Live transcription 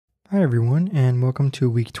Hi everyone, and welcome to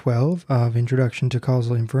week 12 of Introduction to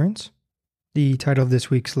Causal Inference. The title of this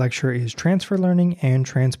week's lecture is Transfer Learning and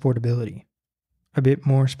Transportability. A bit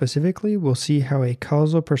more specifically, we'll see how a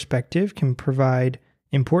causal perspective can provide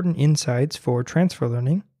important insights for transfer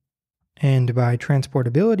learning. And by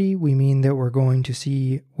transportability, we mean that we're going to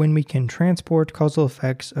see when we can transport causal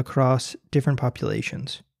effects across different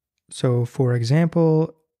populations. So for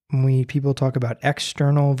example, when people talk about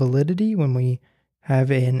external validity, when we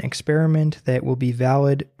have an experiment that will be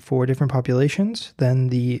valid for different populations than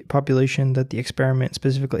the population that the experiment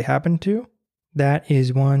specifically happened to, that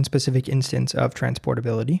is one specific instance of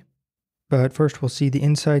transportability. But first we'll see the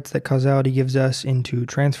insights that causality gives us into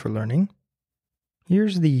transfer learning.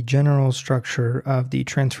 Here's the general structure of the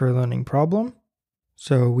transfer learning problem.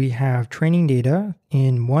 So we have training data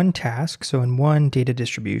in one task, so in one data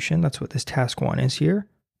distribution. That's what this task 1 is here.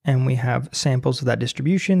 And we have samples of that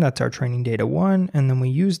distribution, that's our training data 1, and then we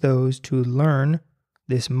use those to learn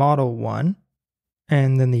this model 1.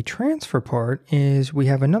 And then the transfer part is we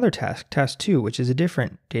have another task, task 2, which is a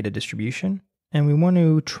different data distribution, and we want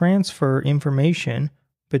to transfer information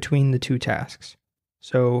between the two tasks.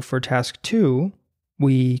 So for task 2,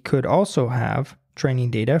 we could also have training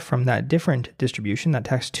data from that different distribution, that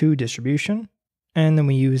task 2 distribution, and then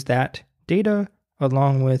we use that data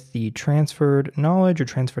along with the transferred knowledge or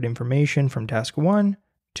transferred information from task 1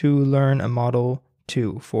 to learn a model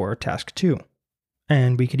 2 for task 2.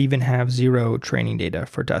 And we could even have 0 training data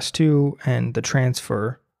for task 2, and the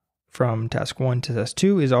transfer from task 1 to task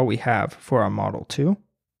 2 is all we have for our model 2.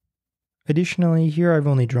 Additionally, here I've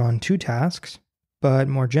only drawn 2 tasks, but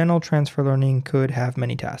more general transfer learning could have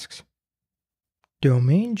many tasks.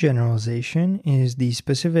 Domain generalization is the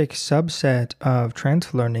specific subset of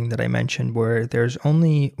transfer learning that I mentioned where there's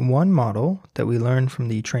only one model that we learn from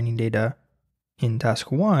the training data in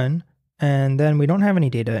task 1, and then we don't have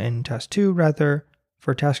any data in task 2. Rather,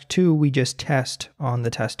 for task 2, we just test on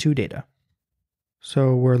the task 2 data.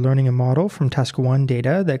 So we're learning a model from task 1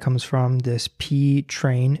 data that comes from this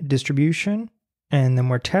p-train distribution, and then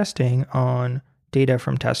we're testing on data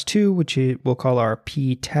from task 2, which we'll call our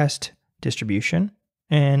p-test distribution.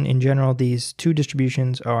 And in general, these two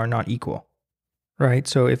distributions are not equal, right?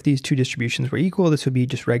 So if these two distributions were equal, this would be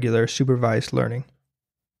just regular supervised learning.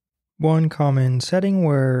 One common setting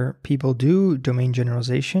where people do domain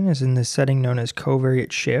generalization is in this setting known as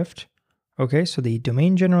covariate shift. Okay, so the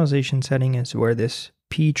domain generalization setting is where this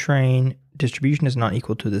p-train distribution is not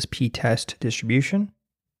equal to this p-test distribution.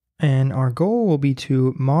 And our goal will be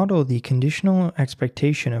to model the conditional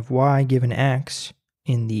expectation of y given x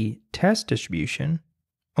in the test distribution,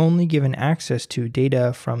 only given access to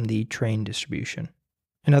data from the train distribution.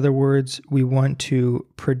 In other words, we want to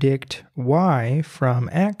predict y from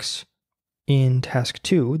x in task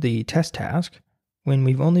 2, the test task, when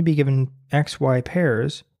we've only been given x-y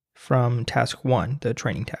pairs from task 1, the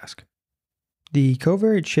training task. The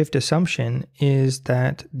covariate shift assumption is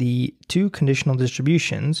that the two conditional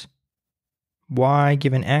distributions, y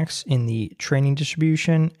given x in the training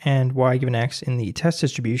distribution and y given x in the test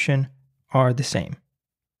distribution, are the same.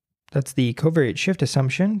 That's the covariate shift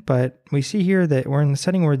assumption, but we see here that we're in the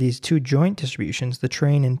setting where these two joint distributions, the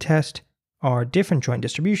train and test, are different joint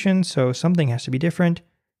distributions, so something has to be different,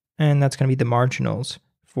 and that's going to be the marginals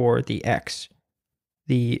for the x.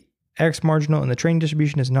 The x marginal in the train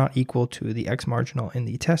distribution is not equal to the x marginal in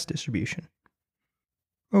the test distribution.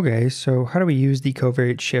 Okay, so how do we use the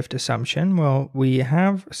covariate shift assumption? Well, we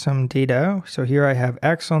have some data. So here I have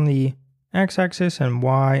x on the x-axis and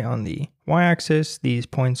y on the y-axis. These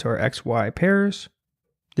points are x-y pairs.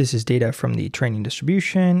 This is data from the training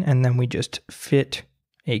distribution, and then we just fit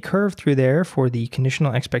a curve through there for the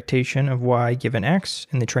conditional expectation of y given x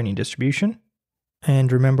in the training distribution. And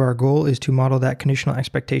remember, our goal is to model that conditional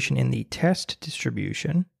expectation in the test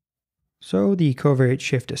distribution. So the covariate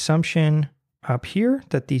shift assumption up here,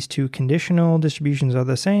 that these two conditional distributions are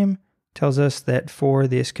the same, tells us that for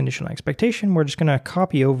this conditional expectation, we're just going to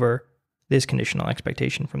copy over this conditional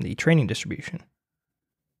expectation from the training distribution.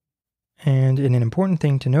 And an important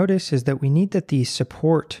thing to notice is that we need that the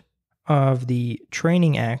support of the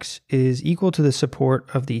training x is equal to the support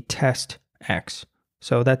of the test x.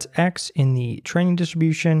 So that's x in the training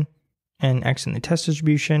distribution and x in the test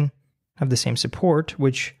distribution have the same support,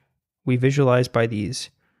 which we visualize by these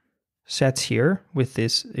sets here with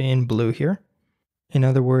this in blue here. In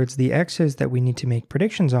other words, the x's that we need to make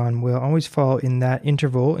predictions on will always fall in that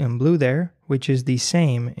interval in blue there, which is the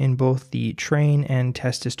same in both the train and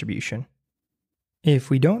test distribution. If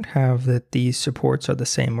we don't have that these supports are the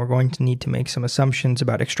same, we're going to need to make some assumptions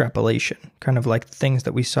about extrapolation, kind of like the things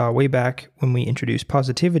that we saw way back when we introduced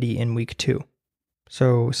positivity in week 2.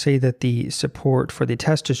 So say that the support for the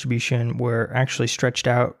test distribution were actually stretched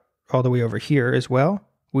out all the way over here as well.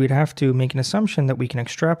 We'd have to make an assumption that we can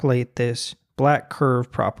extrapolate this black curve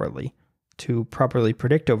properly to properly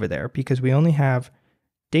predict over there, because we only have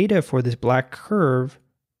data for this black curve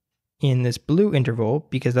in this blue interval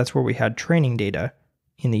because that's where we had training data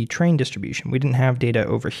in the train distribution. We didn't have data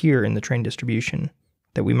over here in the train distribution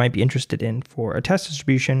that we might be interested in for a test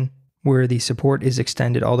distribution where the support is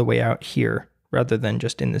extended all the way out here rather than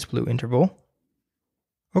just in this blue interval.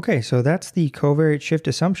 Okay, so that's the covariate shift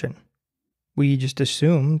assumption. We just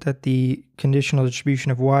assume that the conditional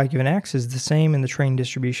distribution of y given x is the same in the train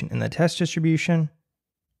distribution and the test distribution.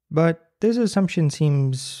 But this assumption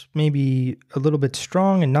seems maybe a little bit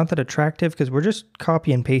strong and not that attractive because we're just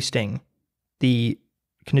copy and pasting the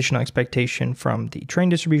conditional expectation from the train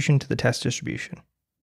distribution to the test distribution.